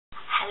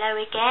Hello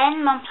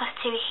again, Mum+2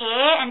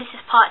 here, and this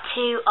is part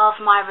 2 of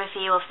my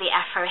review of the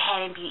AFRO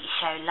Hair and Beauty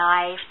Show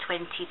Live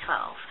 2012.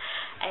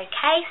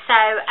 Okay, so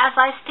as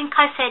I think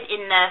I said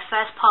in the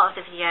first part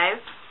of the video,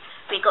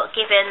 we got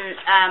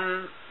given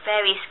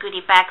various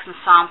goodie bags and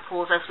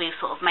samples as we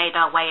sort of made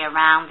our way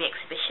around the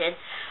exhibition,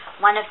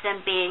 one of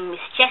them being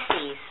Miss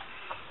Jessie's.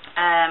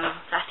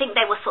 So I think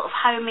they were sort of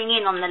homing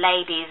in on the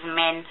ladies and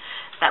men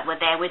that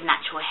were there with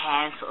natural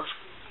hair, and sort of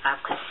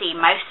could see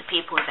most of the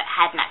people that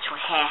had natural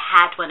hair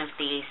had one of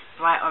these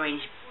bright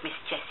orange Miss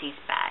Jessie's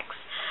bags.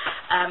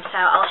 So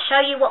I'll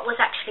show you what was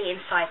actually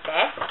inside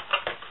there.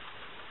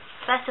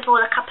 First of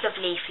all, a couple of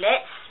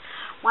leaflets.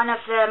 One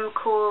of them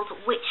called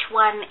Which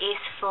One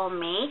Is For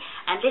Me,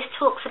 and this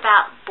talks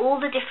about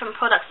all the different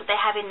products that they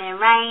have in their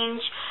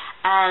range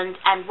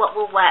and what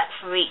will work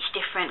for each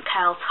different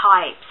curl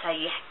type. So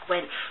you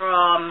went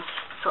from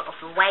sort of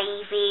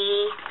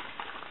wavy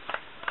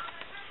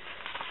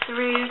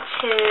through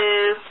to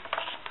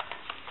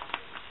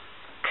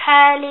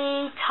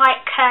curly,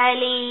 tight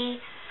curly,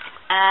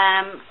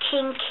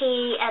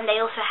 kinky, and they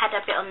also had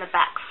a bit on the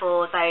back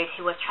for those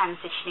who were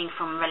transitioning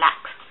from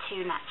relaxed to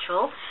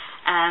natural.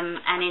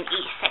 And in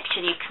each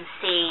section you can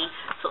see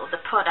sort of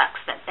the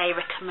products that they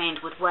recommend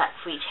would work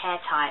for each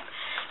hair type.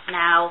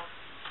 Now,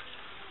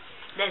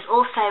 there's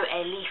also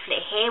a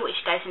leaflet here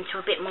which goes into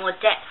a bit more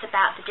depth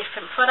about the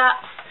different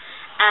products,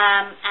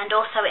 and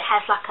also it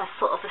has like a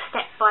sort of a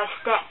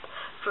step-by-step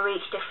for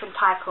each different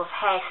type of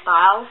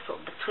hairstyle,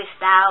 sort of the twist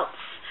outs,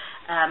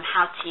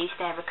 how to use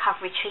their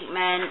recovery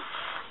treatment,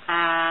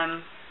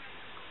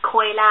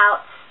 coil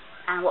outs,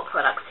 and what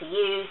products to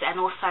use,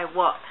 and also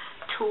what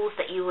tools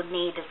that you would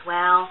need as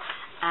well,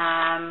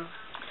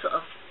 sort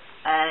of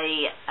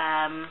a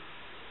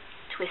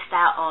twist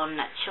out on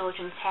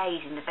children's hair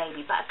using the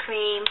baby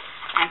buttercream,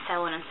 and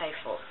so on and so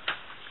forth.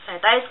 So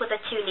those were the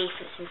two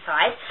leaflets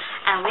inside,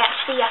 and we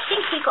actually, I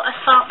think we got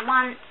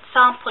one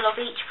sample of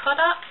each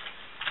product,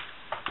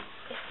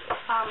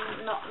 if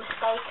I'm not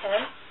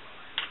mistaken.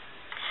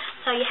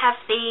 So you have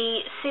the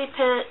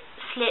Super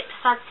Slip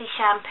Sudsy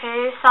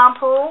Shampoo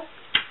sample,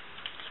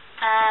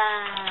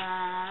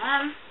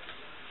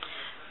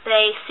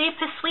 the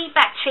Super Sweet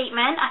Back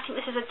Treatment. I think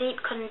this is a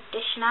deep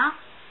conditioner.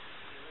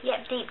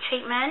 Yep, deep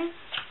treatment.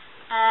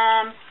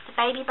 The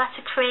Baby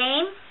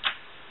Buttercream,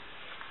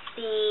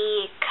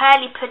 the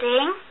Curly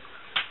Pudding,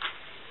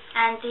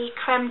 and the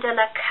Creme de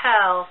la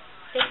Curl.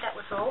 I think that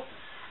was all.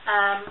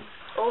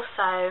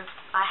 Also,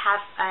 I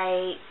have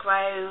a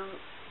Grow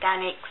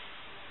Organics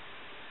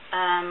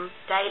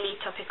Daily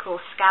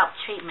Topical Scalp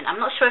Treatment. I'm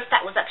not sure if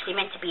that was actually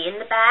meant to be in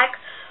the bag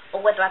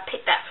or whether I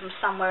picked that from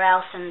somewhere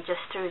else and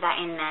just threw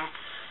that in there.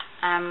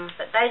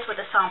 But those were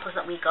the samples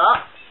that we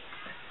got.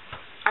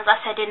 As I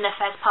said in the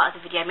first part of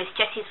the video, Miss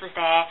Jessie's was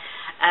there.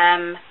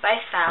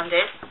 Both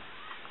founders,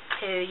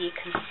 who you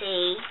can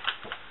see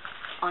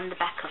on the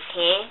back of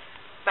here,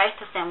 both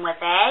of them were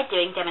there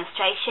doing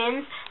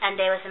demonstrations, and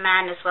there was a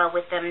man as well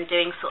with them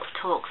doing sort of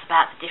talks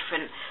about the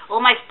different,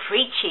 almost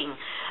preaching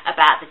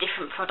about the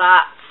different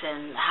products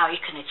and how you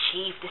can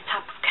achieve this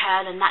type of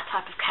curl and that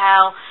type of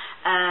curl.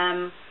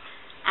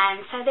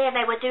 And so there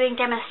they were doing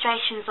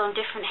demonstrations on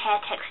different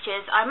hair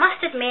textures. I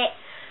must admit,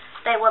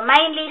 they were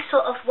mainly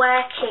sort of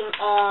working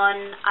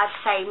on, I'd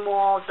say,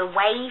 more the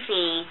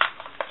wavy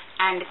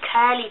and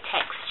curly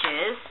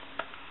textures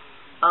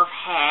of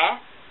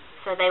hair.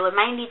 So they were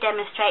mainly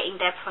demonstrating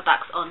their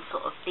products on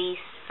sort of these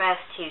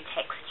first two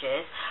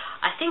textures.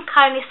 I think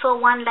I only saw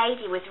one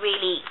lady with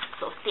really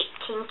sort of thick,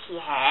 kinky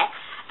hair,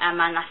 and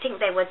I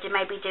think they were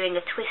maybe doing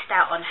a twist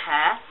out on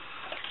her.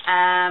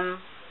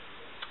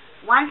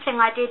 One thing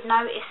I did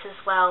notice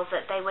as well,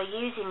 that they were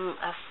using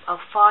a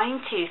fine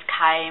tooth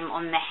comb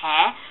on the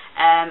hair,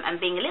 and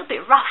being a little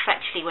bit rough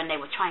actually when they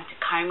were trying to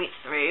comb it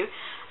through.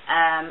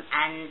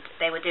 And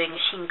they were doing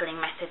a shingling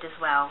method as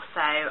well.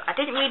 So I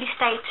didn't really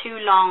stay too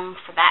long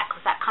for that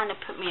because that kind of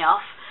put me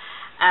off.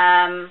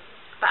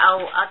 But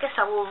I guess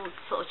I will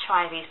sort of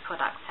try these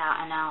products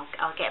out, and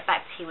I'll get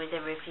back to you with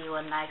a review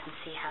on those and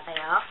see how they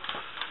are.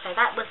 So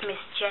that was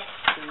Miss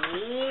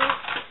Jessie's.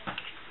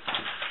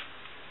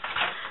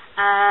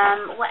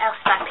 What else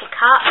did I pick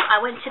up?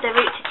 I went to the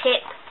Root to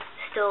Tip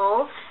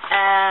store,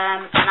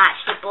 and I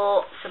actually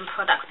bought some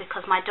products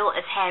because my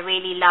daughter's hair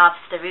really loves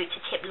the Root to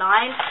Tip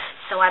line,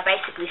 so I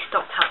basically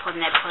stocked up on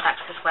their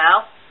products as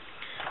well.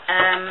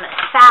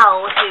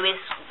 Sal, who is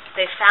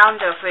the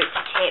founder of Root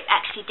to Tip,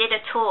 actually did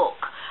a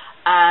talk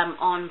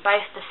on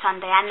both the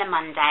Sunday and the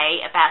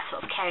Monday about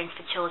sort of caring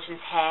for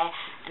children's hair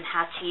and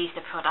how to use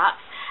the products,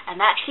 and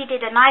actually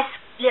did a nice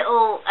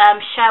little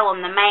show on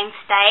the main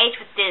stage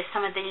with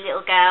some of the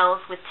little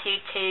girls with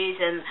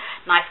tutus and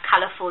nice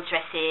colourful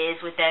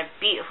dresses with their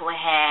beautiful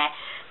hair,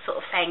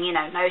 sort of saying, you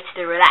know, no to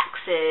the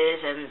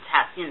relaxers and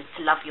how, you know,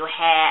 to love your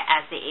hair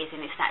as it is in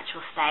its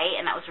natural state,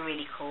 and that was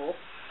really cool.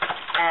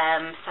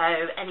 So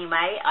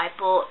anyway, I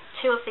bought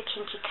two of the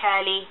Kinky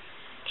Coily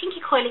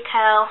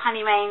Curl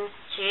Honey Rain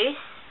Juice.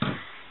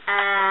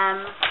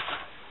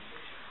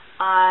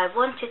 I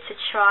wanted to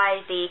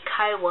try the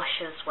co-wash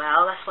as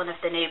well. That's one of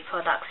the new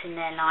products in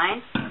their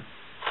line.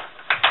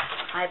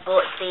 I I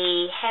bought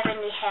the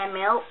Heavenly Hair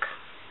Milk,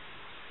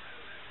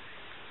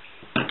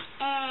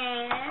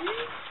 and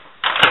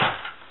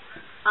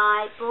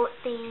I bought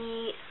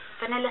the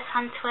Vanilla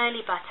Sun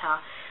Twirly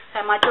Butter.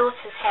 So my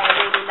daughter's hair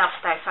really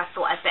loves those, so I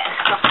thought I'd better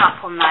stock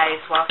up on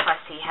those whilst I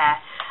see her.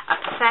 I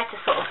prefer to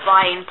sort of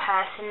buy in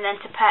person than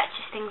to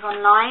purchase things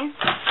online.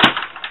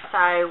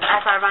 So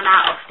as I run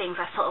out of things,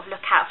 I sort of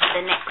look out for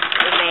the next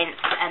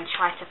events and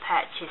try to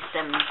purchase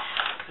them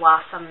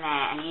whilst I'm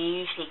there. And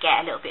you usually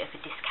get a little bit of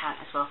a discount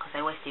as well, because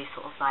they always do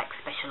sort of like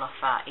special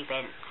offer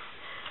events,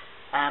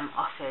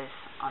 offers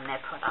on their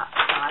products.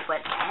 So I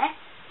went there.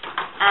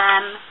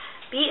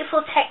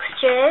 Beautiful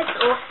Textures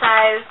also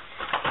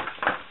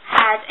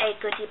had a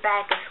goodie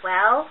bag as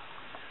well.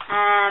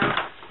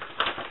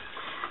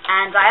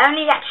 And I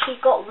only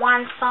actually got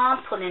one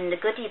sample in the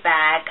goodie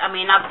bag. I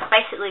mean, I've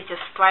basically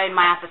just thrown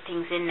my other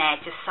things in there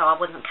just so I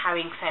wasn't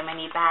carrying so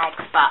many bags.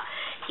 But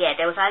yeah,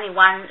 there was only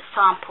one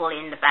sample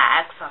in the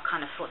bag, so I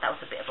kind of thought that was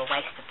a bit of a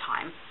waste of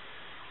time.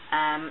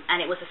 And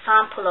it was a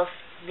sample of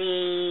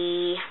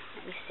the,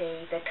 let me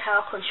see, the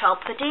curl control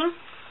pudding.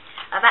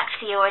 I've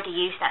actually already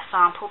used that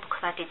sample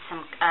because I did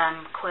some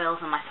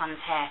coils on my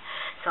son's hair,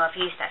 so I've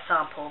used that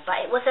sample.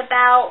 But it was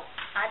about,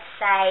 I'd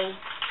say,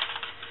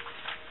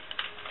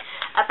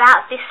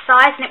 about this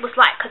size, and it was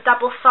like a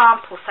double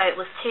sample, so it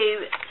was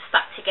two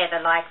stuck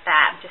together like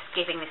that. I'm just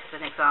giving this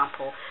as an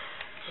example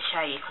to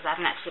show you, because I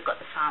haven't actually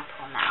got the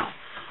sample now.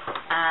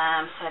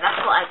 So that's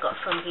what I got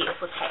from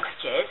Beautiful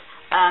Textures.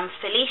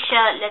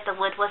 Felicia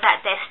Leatherwood was at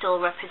their store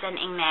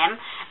representing them,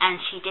 and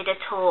she did a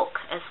talk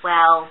as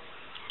well.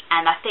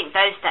 And I think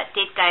those that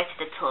did go to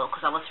the talk,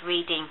 because I was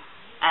reading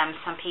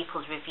some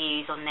people's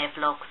reviews on their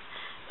blogs,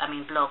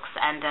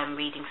 and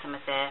reading some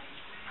of the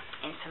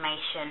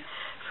information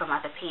from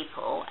other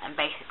people, and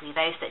basically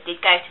those that did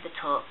go to the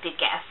talk did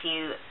get a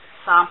few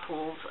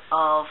samples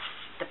of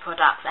the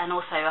products, and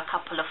also a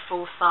couple of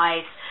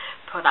full-size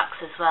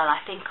products as well. I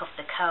think of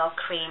the curl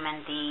cream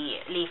and the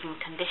leave-in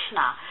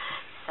conditioner.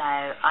 So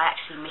I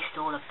actually missed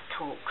all of the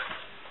talks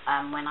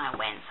when I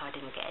went, so I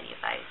didn't get any of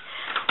those.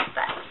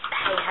 But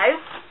hey ho.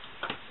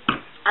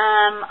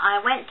 I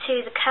went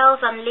to the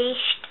Curls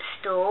Unleashed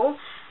stall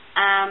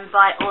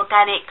by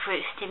Organic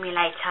Root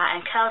Stimulator,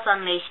 and Curls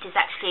Unleashed is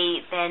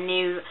actually their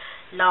new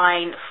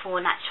line for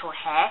natural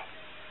hair.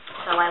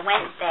 So I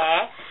went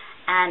there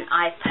and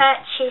I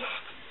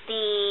purchased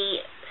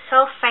the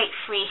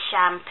sulfate-free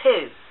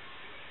shampoo.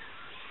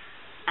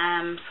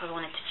 So I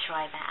wanted to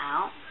try that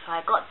out. So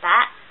I got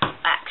that.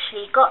 I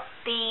actually got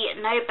the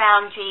No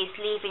Boundaries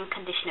Leave-In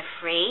Conditioner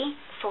Free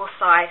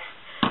full-size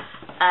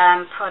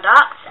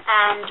product,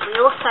 and we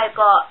also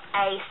got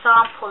a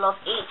sample of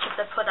each of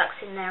the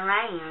products in their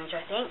range,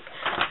 I think.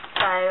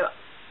 So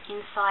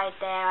inside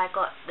there I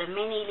got the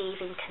mini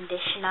leave-in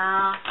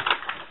conditioner,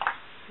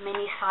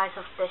 mini size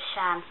of the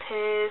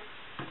shampoo,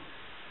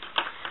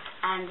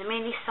 and the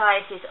mini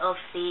sizes of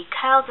the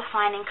curl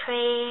defining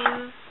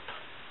cream,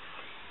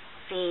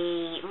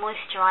 the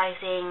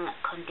moisturizing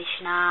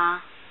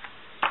conditioner,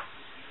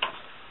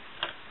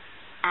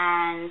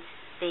 and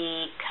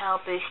the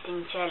curl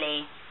boosting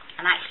jelly.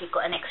 And I actually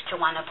got an extra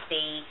one of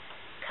the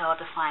curl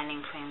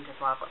defining creams as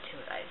well. I got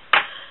two of those.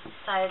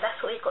 So that's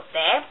what we've got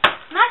there.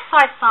 Nice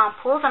size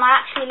samples, and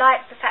I actually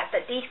like the fact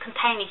that these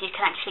containers you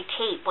can actually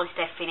keep once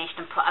they're finished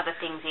and put other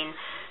things in,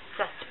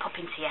 just to pop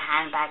into your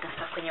handbag and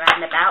stuff when you're out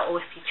and about,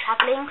 or if you're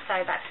travelling. So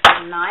that's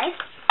really nice.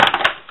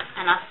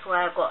 And I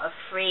swear I've got a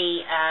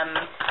free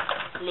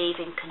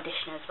leave-in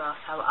conditioner as well,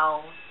 so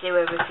I'll do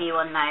a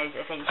review on those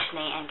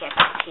eventually and get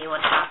back to you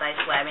on how those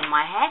were in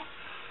my hair.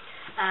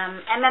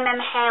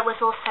 Hair was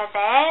also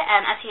there,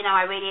 and as you know,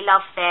 I really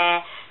love their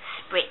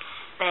spritz,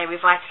 their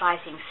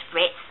revitalizing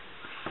spritz.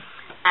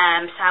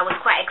 So I was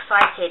quite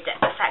excited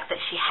at the fact that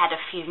she had a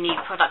few new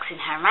products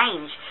in her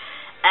range.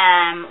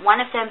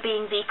 One of them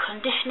being the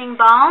conditioning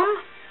balm,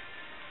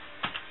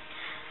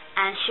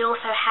 and she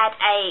also had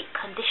a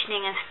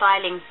conditioning and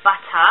styling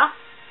butter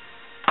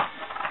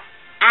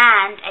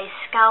and a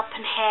scalp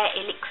and hair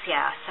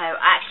elixir. So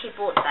I actually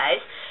bought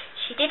those.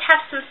 She did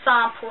have some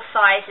sample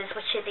sizes,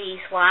 which are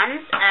these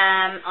ones,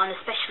 on a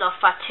special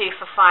offer, 2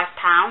 for £5.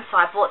 So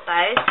I bought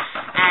those,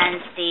 and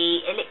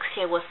the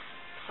elixir was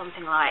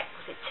something like,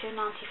 was it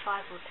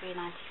 £2.95 or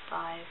 £3.95?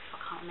 I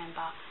can't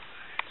remember,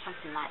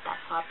 something like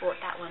that. So I bought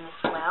that one as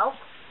well.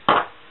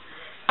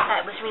 So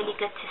it was really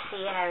good to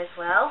see her as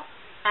well.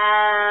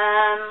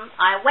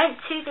 I went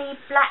to the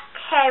Black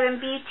Hair and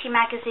Beauty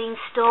magazine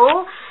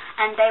store,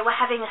 and they were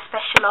having a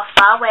special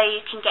offer where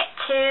you can get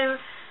 2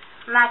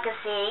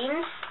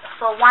 magazines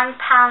for £1.50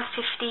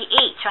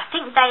 each. I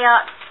think they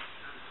are,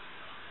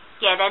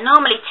 yeah, they're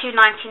normally £2.99.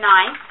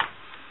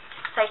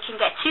 So you can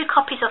get 2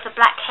 copies of the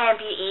Black Hair and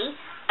Beauty,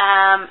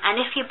 and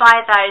if you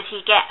buy those,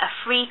 you get a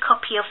free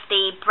copy of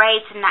the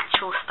Braids and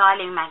Natural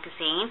Styling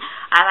magazine.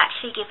 I've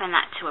actually given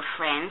that to a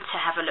friend to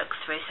have a look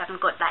through, so I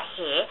haven't got that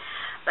here.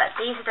 But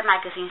these are the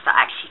magazines that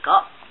I actually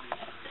got.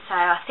 So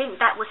I think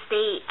that was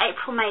the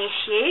April-May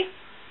issue,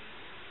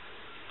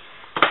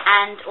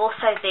 and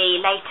also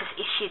the latest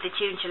issue, the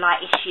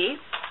June-July issue.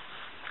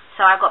 So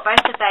So I got both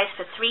of those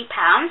for £3.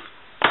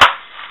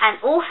 And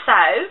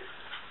also,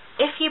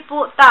 if you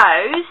bought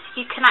those,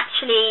 you can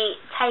actually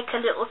take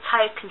a little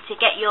token to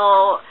get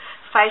your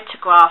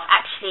photograph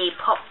actually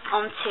popped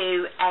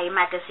onto a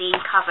magazine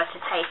cover to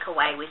take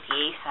away with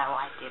you. So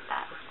I did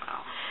that as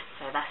well.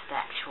 So that's the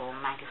actual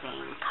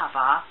magazine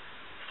cover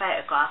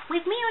photograph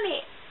with me on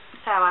it.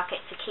 So I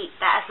get to keep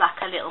that as like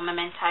a little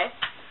memento,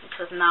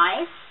 which was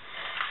nice.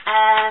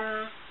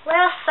 Where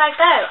else did I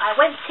go? I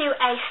went to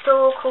a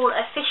store called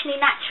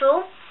Officially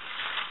Natural,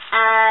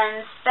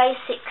 and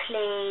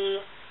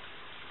basically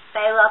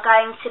they were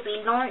going to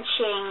be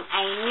launching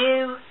a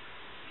new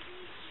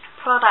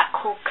product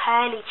called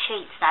Curly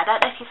Cheats. Now, I don't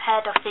know if you've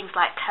heard of things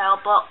like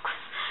Curl Box,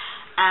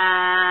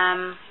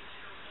 and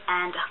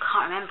I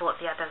can't remember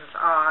what the others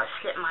are, it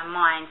slipped my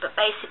mind, but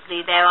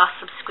basically there are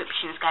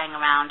subscriptions going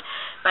around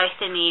both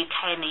in the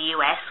UK and the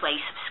US where you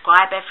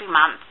subscribe every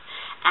month.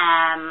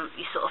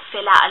 You sort of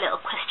fill out a little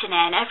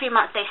questionnaire, and every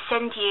month they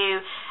send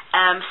you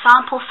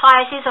sample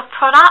sizes of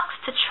products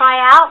to try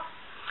out.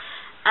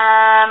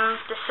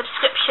 The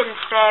subscriptions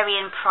vary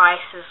in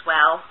price as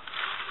well,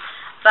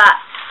 but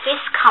this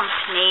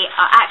company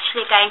are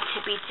actually going to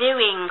be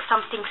doing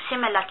something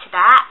similar to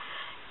that,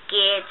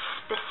 geared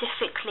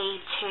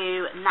specifically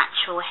to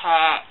natural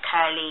hair,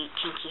 curly,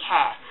 kinky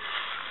hair.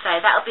 So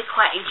that'll be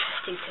quite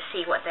interesting to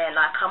see what they're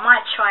like. I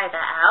might try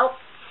that out.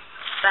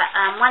 But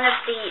one of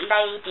the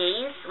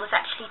ladies was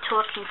actually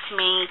talking to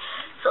me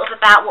sort of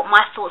about what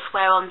my thoughts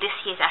were on this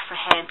year's Afro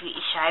Hair and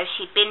Beauty Show.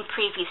 She'd been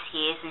previous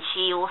years, and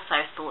she also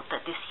thought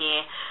that this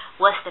year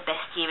was the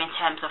best year in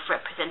terms of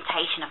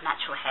representation of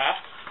natural hair.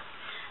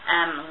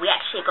 We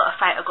actually got a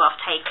photograph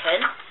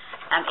taken.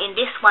 In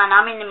this one,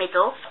 I'm in the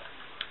middle.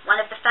 One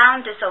of the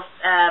founders of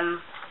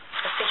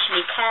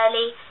Officially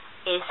Curly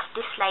is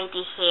this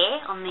lady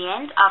here on the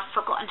end. I've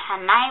forgotten her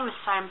name,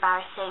 it's so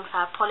embarrassing,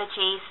 so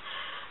apologies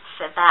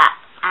for that.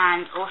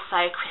 And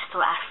also Crystal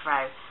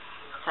Afro.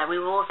 So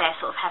we were all there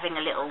sort of having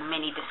a little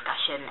mini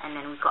discussion, and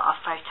then we got our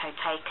photo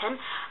taken.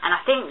 And I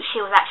think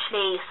she was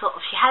actually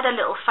she had a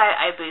little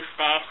photo booth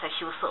there, so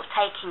she was sort of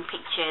taking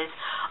pictures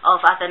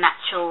of other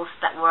naturals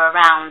that were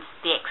around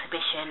the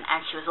exhibition,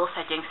 and she was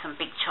also doing some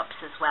big chops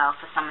as well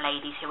for some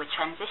ladies who were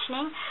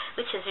transitioning,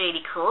 which was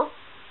really cool.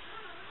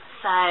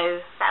 So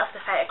that was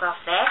the photograph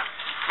there,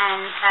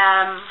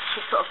 and she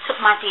sort of took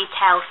my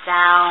details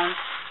down,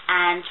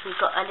 and we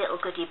got a little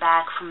goodie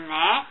bag from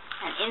there,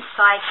 and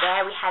inside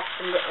there we had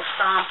some little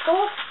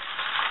samples.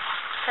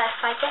 So if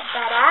I get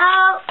that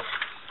out,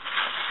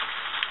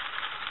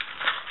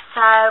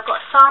 so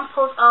got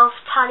samples of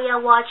Talia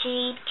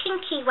Wajid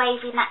Kinky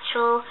Wavy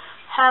Natural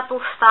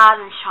Herbal Style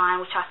and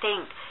Shine, which I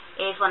think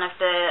is one of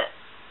the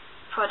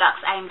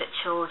products aimed at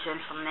children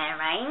from their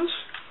range,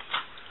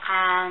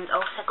 and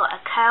also got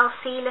a curl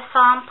sealer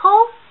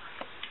sample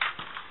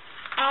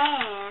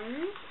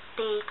and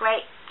the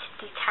Great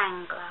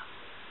Detangler.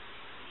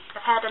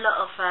 I've heard a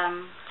lot of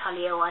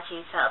Talia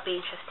Wajid, so it'll be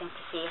interesting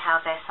to see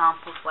how their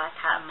samples work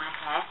out in my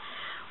hair.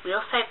 We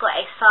also got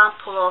a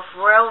sample of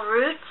Royal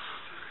Roots.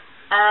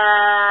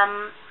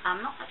 I'm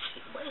not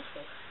actually, what is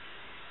this?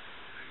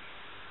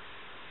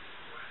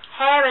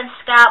 Hair and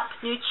Scalp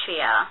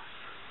Nutria,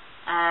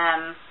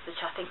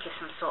 which I think is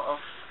some sort of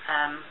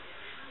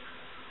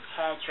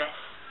hairdress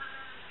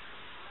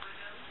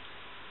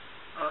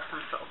or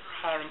some sort of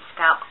hair and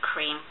scalp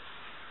cream.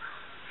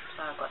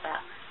 So I've got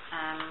that.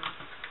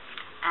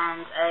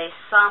 And a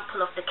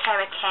sample of the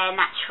Care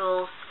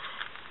Naturals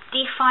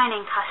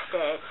Defining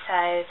Custard.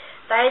 So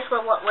those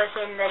were what was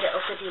in the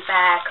little goodie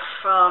bag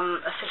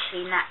from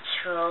Officially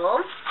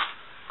Natural.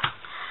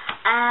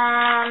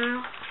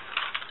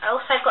 I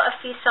also got a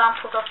few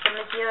samples of the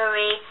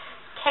Missouri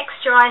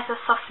Texturizer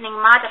Softening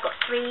Mud. I got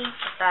 3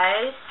 of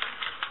those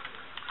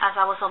as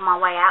I was on my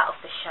way out of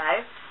the show.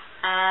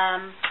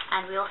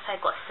 And we also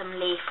got some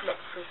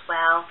leaflets as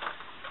well.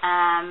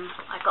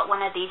 I got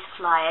one of these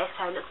flyers,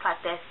 so it looks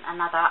like there's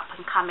another up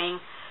and coming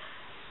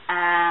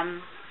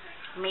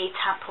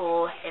meetup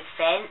or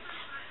event.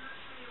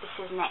 This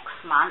is next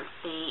month,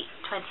 the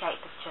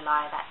 28th of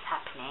July, that's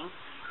happening,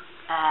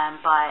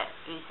 by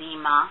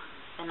Uzima,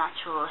 the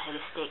Natural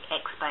Holistic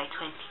Expo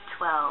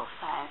 2012.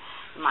 So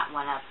you might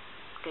want to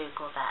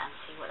Google that and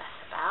see what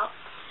that's about.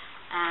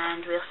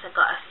 And we also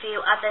got a few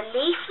other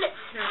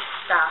leaflets and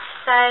stuff.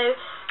 So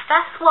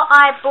that's what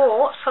I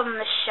bought from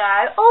the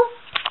show. Oh,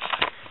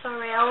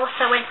 sorry, I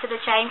also went to the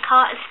Jane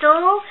Carter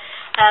store,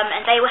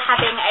 and they were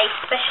having a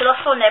special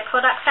offer on their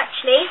products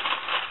actually.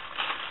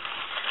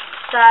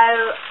 So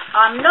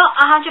I'm not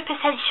 100%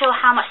 sure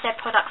how much their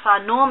products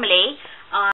are normally,